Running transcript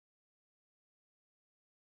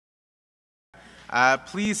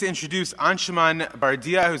Please introduce Anshuman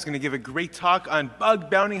Bhartiya, who's going to give a great talk on bug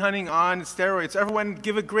bounty hunting on steroids. Everyone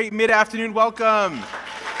give a great mid-afternoon welcome.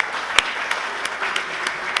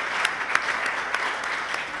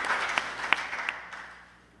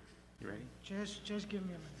 You ready? Just give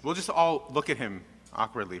me a minute. We'll just all look at him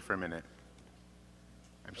awkwardly for a minute.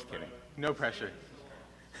 I'm just kidding. No pressure.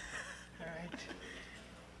 All right.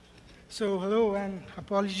 So hello, and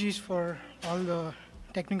apologies for all the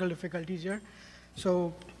technical difficulties here.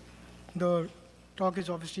 So the talk is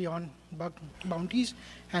obviously on bug bounties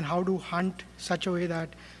and how to hunt such a way that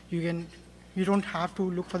you don't have to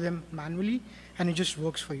look for them manually, and it just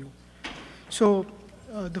works for you. So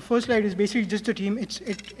the first slide is basically just the team.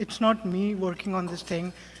 It's not me working on this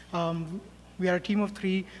thing. We are a team of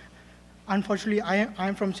 3. Unfortunately,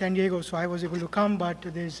 I'm from San Diego, so I was able to come, but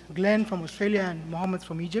there's Glenn from Australia and Mohammed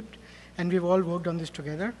from Egypt, and we've all worked on this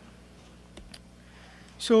together.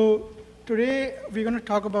 So today, we're going to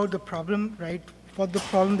talk about the problem, right? What the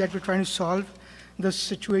problem that we're trying to solve, the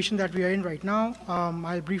situation that we are in right now.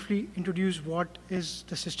 I'll briefly introduce what is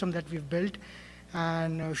the system that we've built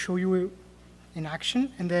and show you in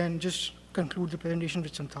action, and then just conclude the presentation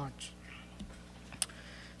with some thoughts.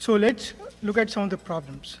 So let's look at some of the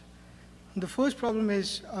problems. The first problem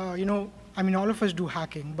is, all of us do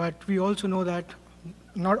hacking, but we also know that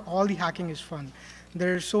not all the hacking is fun.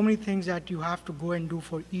 There are so many things that you have to go and do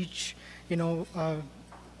for each,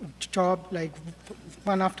 job, like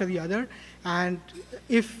one after the other. And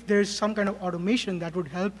if there's some kind of automation that would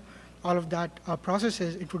help all of that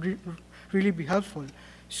processes, it would really be helpful.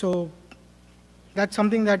 So that's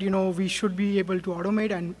something that, we should be able to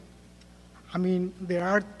automate. And there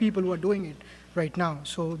are people who are doing it right now.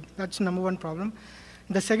 So that's number one problem.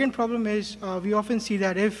 The second problem is we often see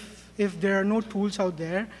that if there are no tools out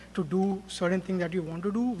there to do certain things that you want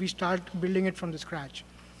to do, we start building it from the scratch.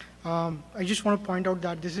 I just want to point out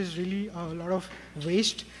that this is really a lot of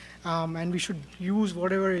waste, and we should use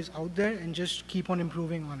whatever is out there and just keep on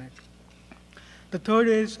improving on it. The third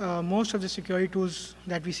is most of the security tools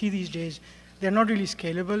that we see these days, they're not really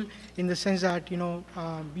scalable in the sense that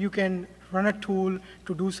you can run a tool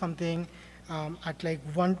to do something at like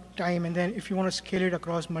one time, and then if you want to scale it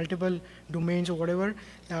across multiple domains or whatever,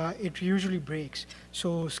 it usually breaks.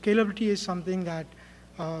 So scalability is something that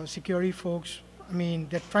security folks,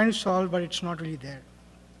 they're trying to solve, but it's not really there.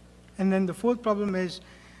 And then the fourth problem is,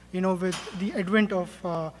 with the advent of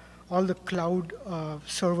all the cloud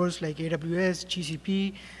servers like AWS,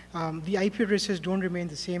 GCP, the IP addresses don't remain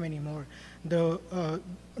the same anymore. The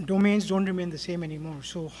domains don't remain the same anymore.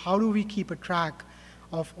 So how do we keep a track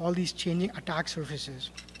of all these changing attack surfaces?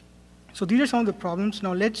 So these are some of the problems.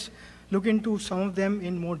 Now let's look into some of them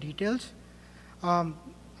in more details.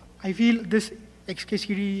 I feel this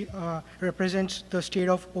XKCD represents the state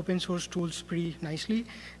of open source tools pretty nicely.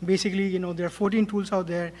 Basically, there are 14 tools out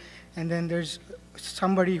there, and then there's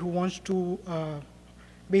somebody who wants to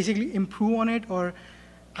basically improve on it or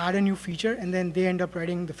add a new feature, and then they end up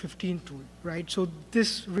writing the 15th tool, right? So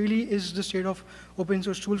this really is the state of open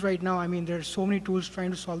source tools right now. There are so many tools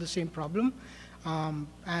trying to solve the same problem, and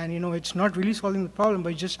it's not really solving the problem,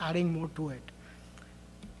 but just adding more to it.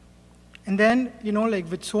 And then, like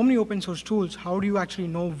with so many open source tools, how do you actually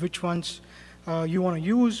know which ones you want to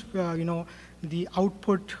use? The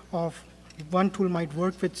output of one tool might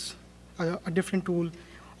work with a different tool,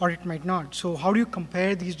 or it might not. So how do you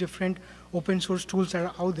compare these different open source tools that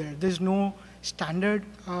are out there? There's no standard,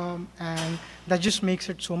 and that just makes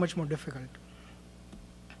it so much more difficult.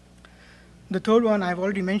 The third one I've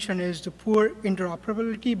already mentioned is the poor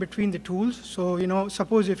interoperability between the tools. So,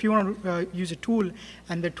 suppose if you want to use a tool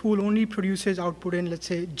and the tool only produces output in, let's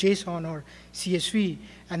say, JSON or CSV,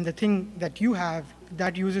 and the thing that you have,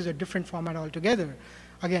 that uses a different format altogether.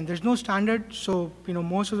 Again, there's no standard, so,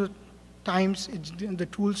 most of the times the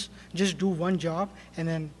tools just do one job, and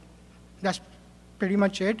then that's pretty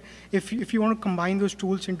much it. If you want to combine those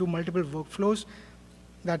tools into multiple workflows,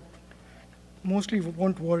 that mostly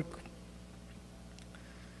won't work.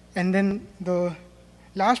 And then the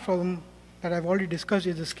last problem that I've already discussed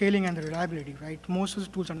is the scaling and the reliability, right? Most of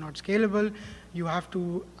the tools are not scalable. You have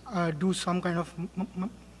to do some kind of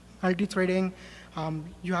multi-threading.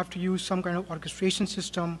 You have to use some kind of orchestration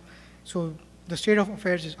system. So the state of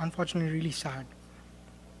affairs is unfortunately really sad.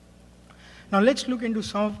 Now let's look into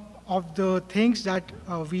some of the things that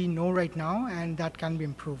we know right now and that can be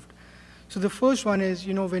improved. So the first one is,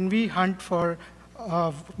 when we hunt for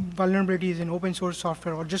vulnerabilities in open source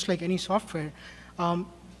software or just like any software,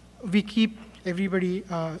 we keep everybody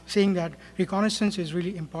saying that reconnaissance is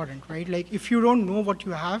really important, right? Like if you don't know what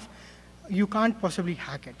you have, you can't possibly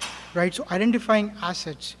hack it, right? So identifying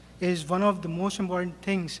assets is one of the most important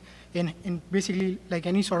things in basically like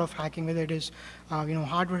any sort of hacking, whether it is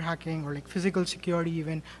hardware hacking or like physical security,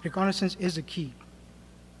 even reconnaissance is the key.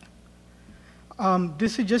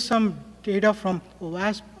 This is just some data from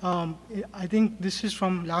OWASP. I think this is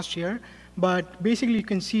from last year, but basically you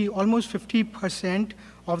can see almost 50%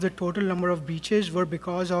 of the total number of breaches were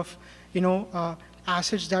because of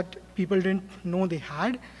assets that people didn't know they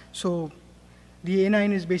had. So the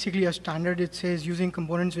A9 is basically a standard. It says using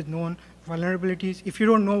components with known vulnerabilities. If you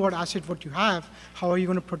don't know what you have, how are you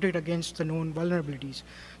going to protect against the known vulnerabilities?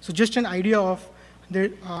 So just an idea of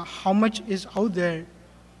how much is out there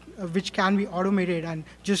which can be automated, and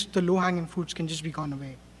just the low-hanging fruits can just be gone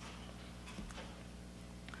away.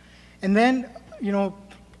 And then,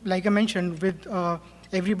 like I mentioned, with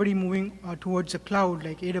everybody moving towards the cloud,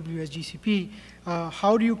 like AWS, GCP,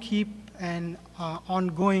 how do you keep an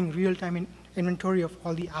ongoing real-time inventory of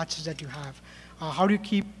all the assets that you have? How do you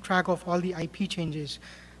keep track of all the IP changes,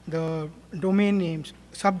 the domain names,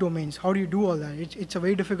 subdomains? How do you do all that? It's a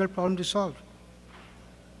very difficult problem to solve.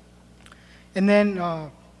 And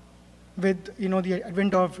then with the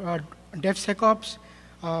advent of DevSecOps,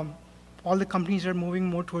 all the companies are moving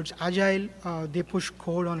more towards agile. They push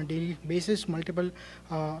code on a daily basis, multiple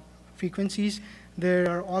frequencies. There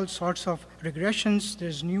are all sorts of regressions.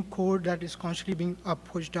 There's new code that is constantly being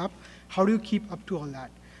pushed up. How do you keep up to all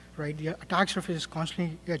that, right? The attack surface is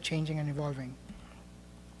constantly changing and evolving.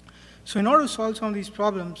 So in order to solve some of these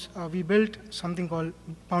problems, we built something called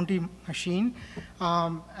Bounty Machine,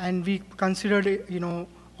 and we considered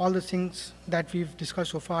all the things that we've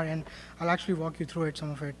discussed so far, and I'll actually walk you through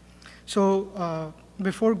some of it. So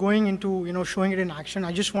before going into showing it in action,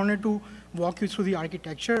 I just wanted to walk you through the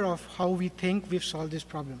architecture of how we think we've solved this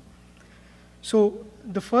problem. So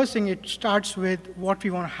the first thing, it starts with what we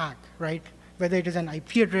want to hack, right? Whether it is an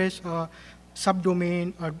IP address, a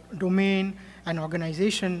subdomain, a domain, an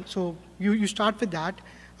organization. So you start with that,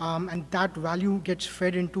 and that value gets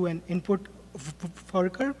fed into an input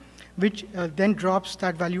worker, which then drops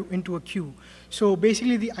that value into a queue. So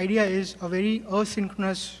basically the idea is a very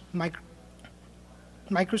asynchronous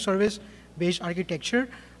microservice-based architecture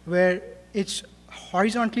where it's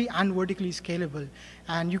horizontally and vertically scalable.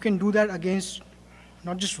 And you can do that against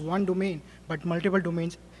not just one domain, but multiple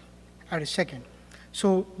domains at a second.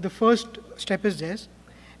 So the first step is this.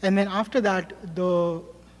 And then after that, the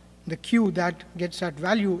queue that gets that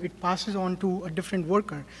value, it passes on to a different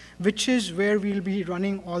worker, which is where we'll be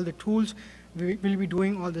running all the tools. We will be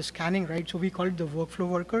doing all the scanning, right? So we call it the workflow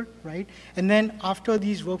worker, right? And then after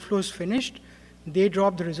these workflows finished, they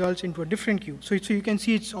drop the results into a different queue. So you can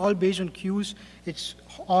see it's all based on queues. It's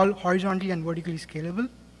all horizontally and vertically scalable.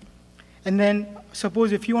 And then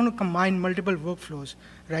suppose if you want to combine multiple workflows,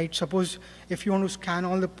 right? Suppose if you want to scan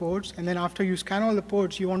all the ports, and then after you scan all the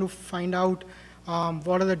ports, you want to find out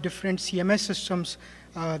what are the different CMS systems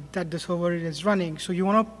that the server is running. So you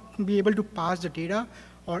want to be able to pass the data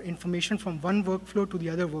or information from one workflow to the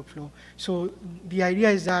other workflow. So the idea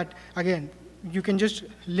is that, again, you can just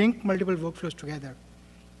link multiple workflows together.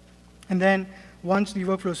 And then once the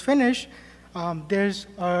workflows finish, there's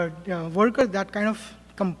a worker that kind of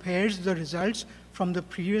compares the results from the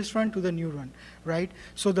previous run to the new run, right?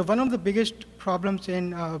 So one of the biggest problems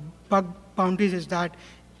in bug bounties is that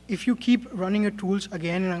if you keep running your tools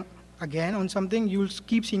again and again on something, you'll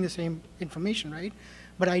keep seeing the same information, right?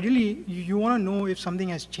 But ideally, you want to know if something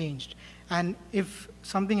has changed. And if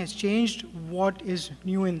something has changed, what is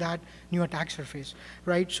new in that new attack surface,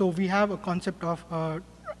 right? So we have a concept of a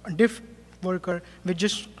diff worker, which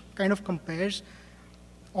just kind of compares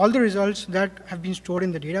all the results that have been stored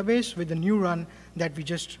in the database with the new run that we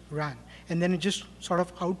just ran. And then it just sort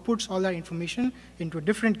of outputs all that information into a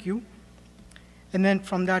different queue. And then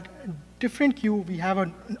from that different queue, we have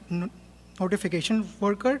a notification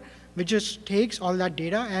worker, which just takes all that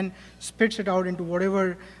data and spits it out into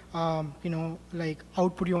whatever like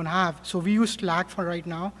output you want to have. So we use Slack for right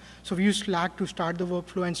now. So we use Slack to start the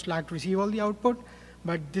workflow and Slack to receive all the output.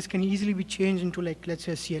 But this can easily be changed into, like, let's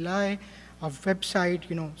say a CLI, a website,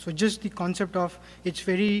 So just the concept of it's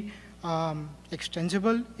very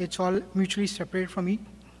extensible. It's all mutually separate from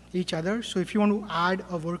each other. So if you want to add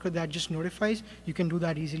a worker that just notifies, you can do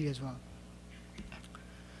that easily as well.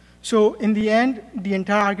 So in the end, the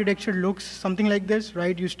entire architecture looks something like this,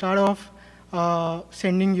 right? You start off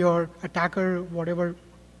sending your attacker whatever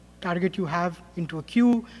target you have into a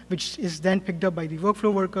queue, which is then picked up by the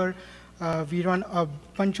workflow worker. We run a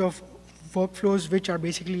bunch of workflows, which are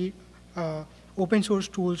basically open source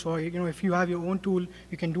tools, or if you have your own tool,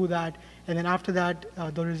 you can do that. And then after that,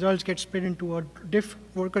 the results get split into a diff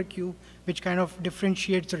worker queue, which kind of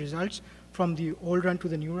differentiates the results from the old run to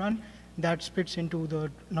the new run. That splits into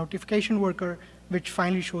the notification worker, which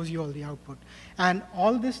finally shows you all the output. And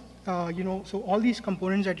all this, so all these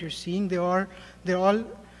components that you're seeing, they're all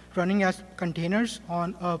running as containers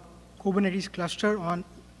on a Kubernetes cluster on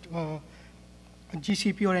a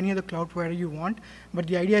GCP or any other cloud provider you want. But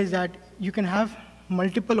the idea is that you can have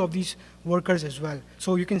multiple of these workers as well.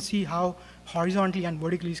 So you can see how horizontally and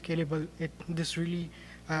vertically scalable this really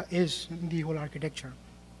is the whole architecture.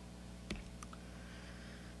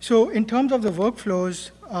 So in terms of the workflows,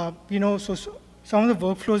 so some of the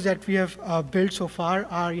workflows that we have built so far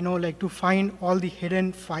are, like to find all the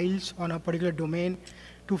hidden files on a particular domain,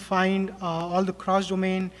 to find all the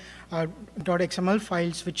cross-domain .xml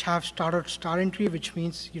files which have star entry, which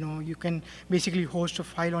means, you can basically host a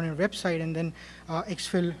file on your website and then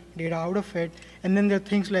exfil data out of it. And then there are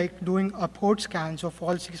things like doing a port scans of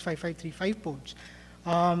all 65535 ports.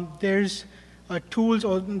 There's tools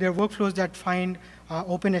or there are workflows that find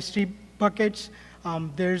open S3 buckets.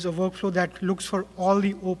 There's a workflow that looks for all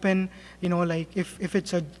the open, like if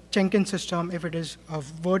it's a Jenkins system, if it is a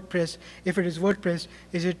WordPress, if it is WordPress,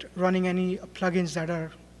 is it running any plugins that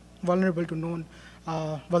are vulnerable to known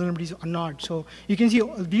vulnerabilities or not? So you can see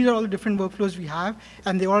these are all the different workflows we have,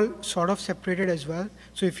 and they're all sort of separated as well.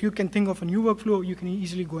 So if you can think of a new workflow, you can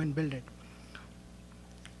easily go and build it.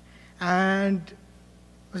 And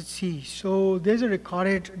let's see, so there's a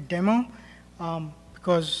recorded demo.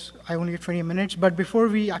 Because I only have 20 minutes. But before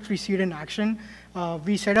we actually see it in action,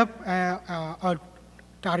 we set up a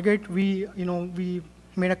target. We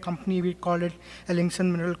made a company. We called it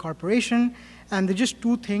Ellingson Mineral Corporation. And there's just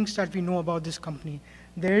two things that we know about this company.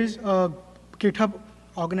 There's a GitHub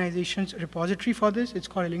organization's repository for this. It's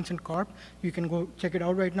called Ellingson Corp. You can go check it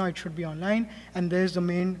out right now. It should be online. And there's the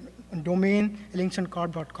main domain,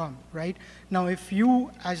 ellingsoncorp.com, right? Now, if you,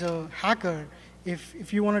 as a hacker,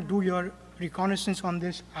 if you want to do your reconnaissance on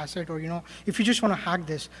this asset, or if you just want to hack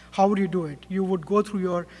this, how would you do it? You would go through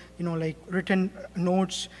your like written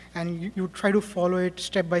notes, and you try to follow it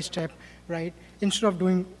step by step, right? Instead of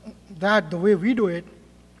doing that the way we do it,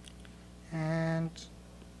 and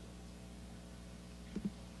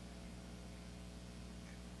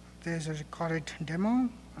there's a recorded demo.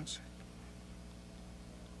 One second.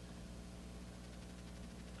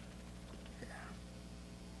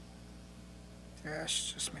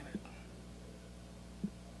 Yes, just a minute.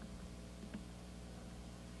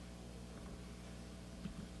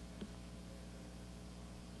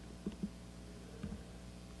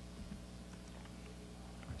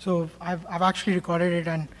 So I've actually recorded it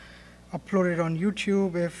and uploaded it on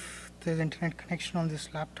YouTube if there's internet connection on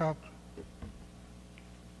this laptop.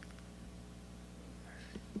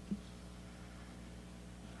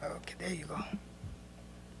 Okay, there you go.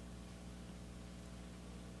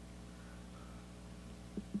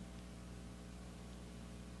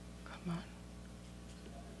 Come on.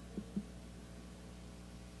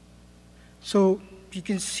 So you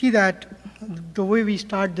can see that the way we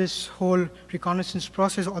start this whole reconnaissance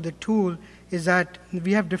process or the tool is that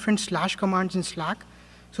we have different slash commands in Slack.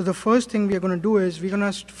 So the first thing we are going to do is we're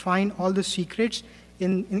going to find all the secrets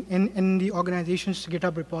in the organization's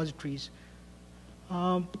GitHub repositories.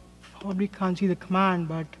 Probably can't see the command,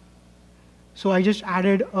 but so I just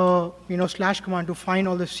added a slash command to find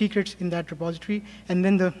all the secrets in that repository, and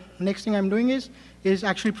then the next thing I'm doing is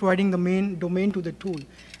actually providing the main domain to the tool,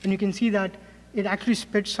 and you can see that it actually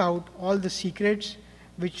spits out all the secrets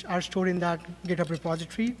which are stored in that GitHub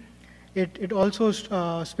repository. It also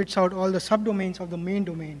spits out all the subdomains of the main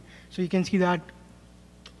domain. So you can see that,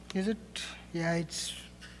 is it? Yeah,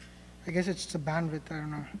 I guess it's the bandwidth, I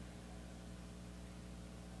don't know.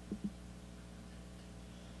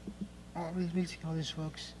 Oh, we'll see how this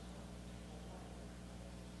works.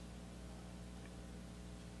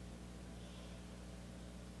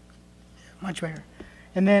 Much better.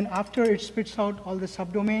 And then after it spits out all the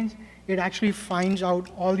subdomains, it actually finds out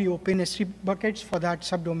all the open S3 buckets for that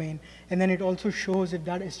subdomain. And then it also shows if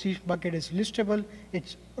that S3 bucket is listable,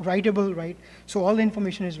 it's writable, right? So all the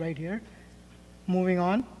information is right here. Moving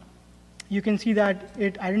on, you can see that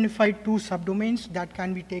it identified 2 subdomains that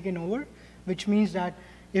can be taken over, which means that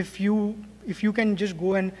if you can just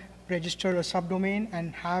go and register a subdomain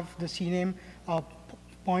and have the CNAME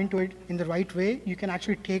point to it in the right way, you can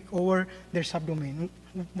actually take over their subdomain,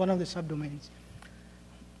 one of the subdomains.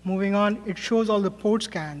 Moving on, it shows all the port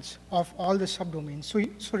scans of all the subdomains.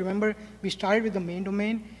 So remember, we started with the main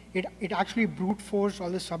domain. It actually brute forced all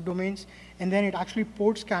the subdomains, and then it actually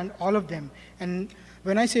port scanned all of them. And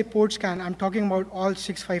when I say port scan, I'm talking about all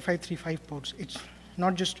 65535 ports. It's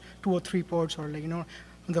not just 2 or 3 ports or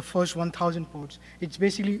the first 1,000 ports. It's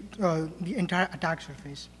basically the entire attack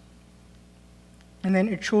surface. And then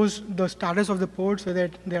it shows the status of the ports, whether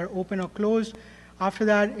they're open or closed. After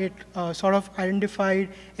that, it sort of identified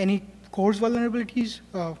any CORS vulnerabilities.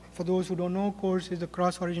 For those who don't know, CORS is the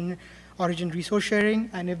cross-origin resource sharing,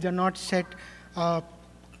 and if they're not set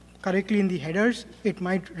correctly in the headers, it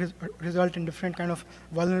might result in different kind of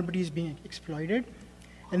vulnerabilities being exploited.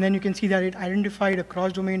 And then you can see that it identified a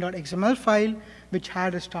cross-domain.xml file, which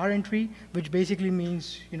had a star entry, which basically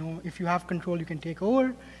means, if you have control, you can take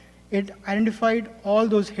over. It identified all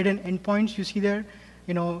those hidden endpoints you see there,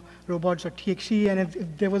 robots.txt, and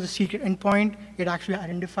if there was a secret endpoint, it actually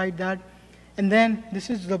identified that. And then this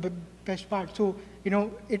is the best part. So,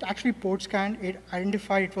 it actually port scanned. It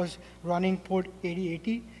identified it was running port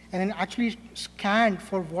 8080, and then actually scanned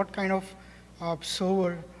for what kind of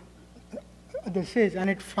server this is, and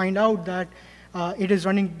it find out that it is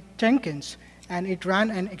running Jenkins, and it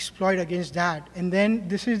ran an exploit against that. And then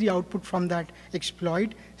this is the output from that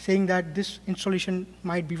exploit, saying that this installation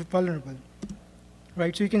might be vulnerable,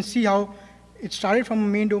 right? So you can see how it started from a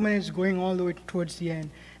main domain, it's going all the way towards the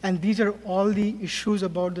end. And these are all the issues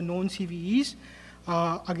about the known CVEs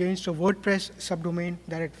against a WordPress subdomain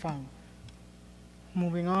that it found.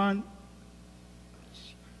 Moving on.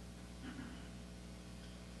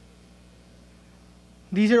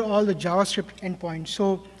 These are all the JavaScript endpoints.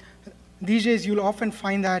 So these days, you'll often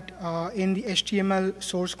find that in the HTML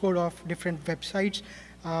source code of different websites,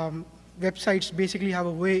 websites basically have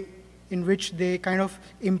a way in which they kind of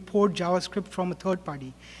import JavaScript from a third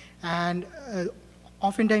party. And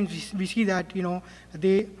oftentimes, we see that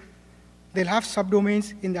they'll have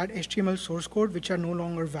subdomains in that HTML source code which are no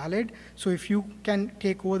longer valid. So if you can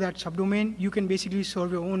take over that subdomain, you can basically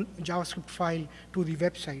serve your own JavaScript file to the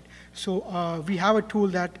website. So we have a tool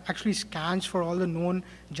that actually scans for all the known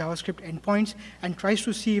JavaScript endpoints and tries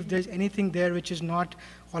to see if there's anything there which is not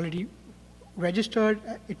already registered.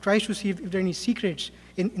 It tries to see if there are any secrets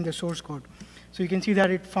in the source code. So you can see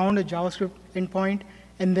that it found a JavaScript endpoint,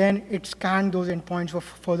 and then it scanned those endpoints for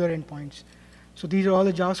further endpoints. So these are all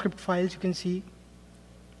the JavaScript files you can see.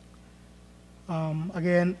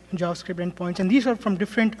 Again, JavaScript endpoints. And these are from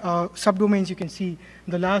different subdomains you can see.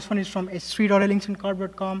 The last one is from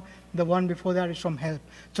s3.linksandcarb.com. The one before that is from help.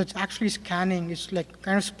 So it's actually scanning. It's like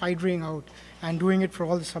kind of spidering out and doing it for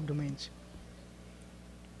all the subdomains.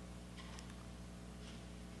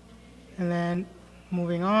 And then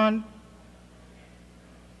moving on,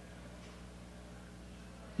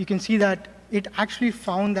 you can see that it actually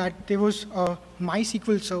found that there was a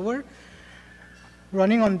MySQL server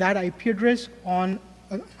running on that IP address on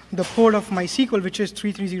the port of MySQL, which is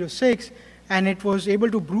 3306, and it was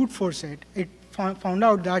able to brute force it. It found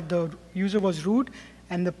out that the user was root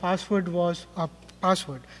and the password was a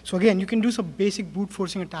password. So again, you can do some basic brute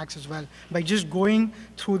forcing attacks as well by just going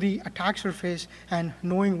through the attack surface and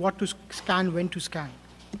knowing what to scan, when to scan,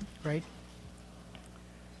 right?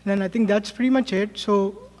 And then I think that's pretty much it.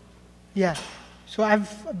 So yeah, so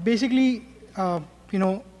I've basically,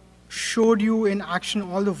 showed you in action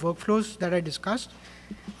all the workflows that I discussed.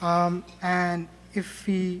 And if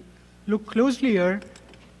we look closely here,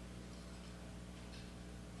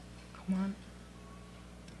 come on.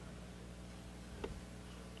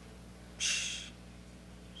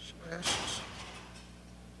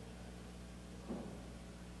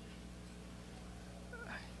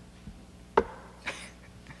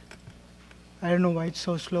 I don't know why it's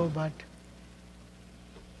so slow, but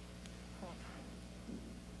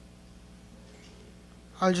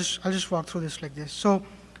I'll just walk through this like this. So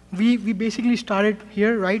we basically started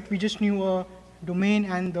here, right? We just knew a domain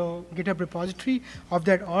and the GitHub repository of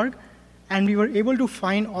that org, and we were able to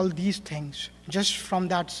find all these things just from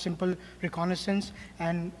that simple reconnaissance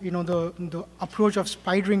and the approach of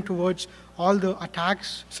spidering towards all the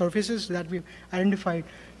attacks surfaces that we've identified.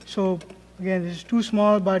 So again, this is too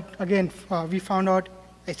small, but again, we found out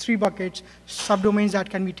S3 buckets, subdomains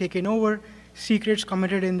that can be taken over, secrets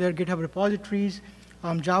committed in their GitHub repositories,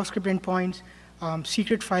 JavaScript endpoints,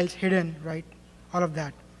 secret files hidden, right? All of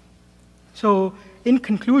that. So in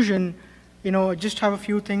conclusion, just have a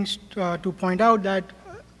few things to point out that,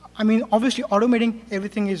 obviously automating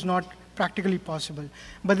everything is not practically possible,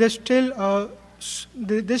 but there's still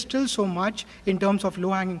so much in terms of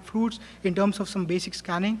low-hanging fruits, in terms of some basic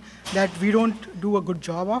scanning that we don't do a good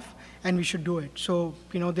job of, and we should do it. So,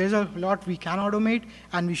 there's a lot we can automate,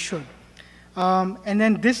 and we should. And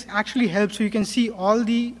then this actually helps, so you can see all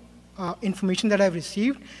the information that I've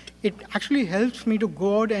received. It actually helps me to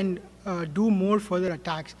go out and do more further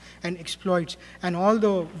attacks and exploits, and all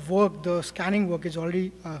the work, the scanning work is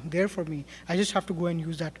already there for me. I just have to go and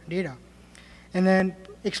use that data. And then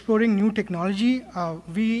exploring new technology.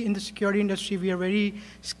 We in the security industry, we are very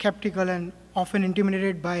skeptical and often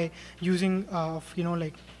intimidated by using,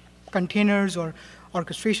 like containers or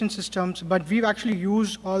orchestration systems. But we've actually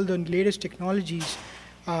used all the latest technologies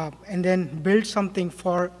and then build something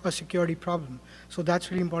for a security problem. So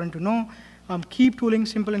that's really important to know. Keep tooling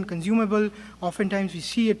simple and consumable. Oftentimes we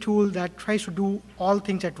see a tool that tries to do all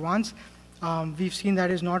things at once. We've seen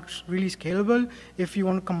that is not really scalable. If you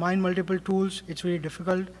want to combine multiple tools, it's really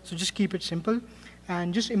difficult. So just keep it simple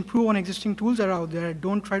and just improve on existing tools that are out there.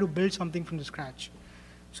 Don't try to build something from the scratch.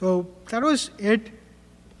 So that was it.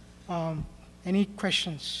 Any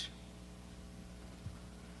questions?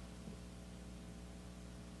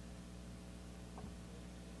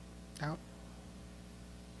 No?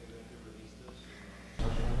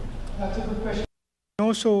 That's a good question.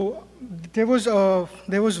 No, so there was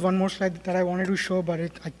one more slide that I wanted to show, but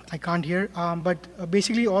I can't here. But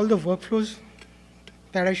basically, all the workflows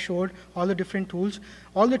that I showed, all the different tools,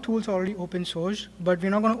 all the tools are already open source, but we're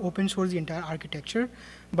not going to open source the entire architecture.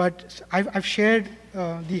 But I've shared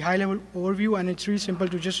the high-level overview, and it's really simple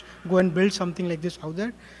to just go and build something like this out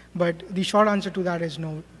there. But the short answer to that is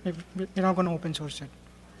no, we're not going to open source it.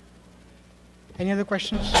 Any other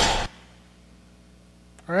questions?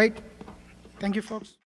 All right. Thank you, folks.